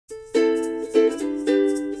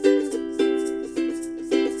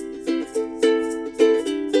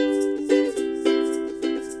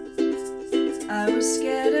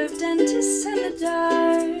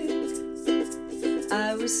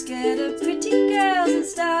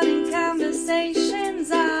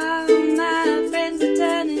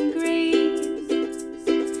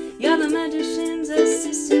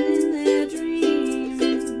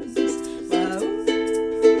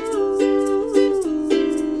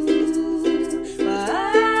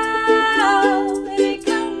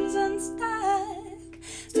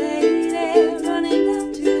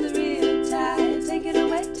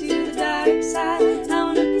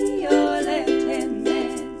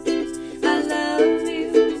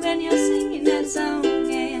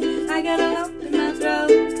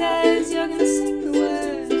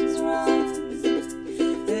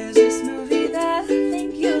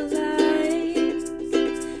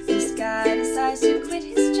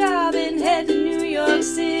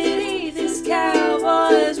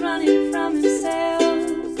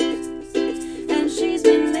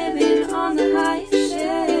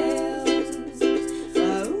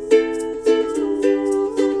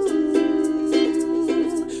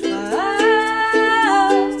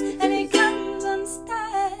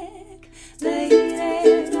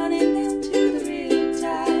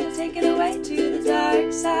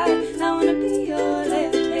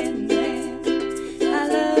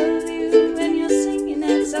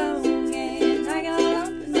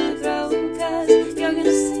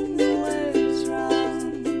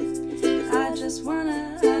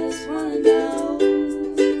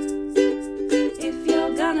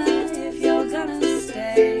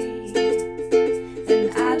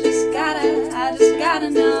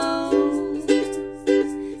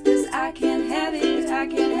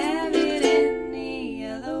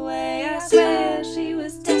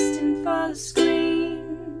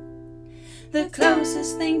the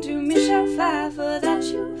closest thing to Michelle Pfeiffer that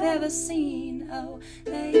you've ever seen. Oh,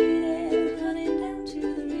 lady, running down to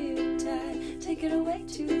the Riptide, take it away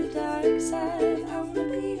to the dark side. I wanna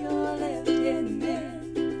be your left-hand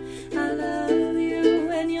man. I love you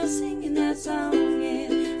when you're singing that song,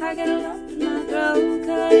 and I got a lump in my throat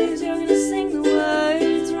 'cause you're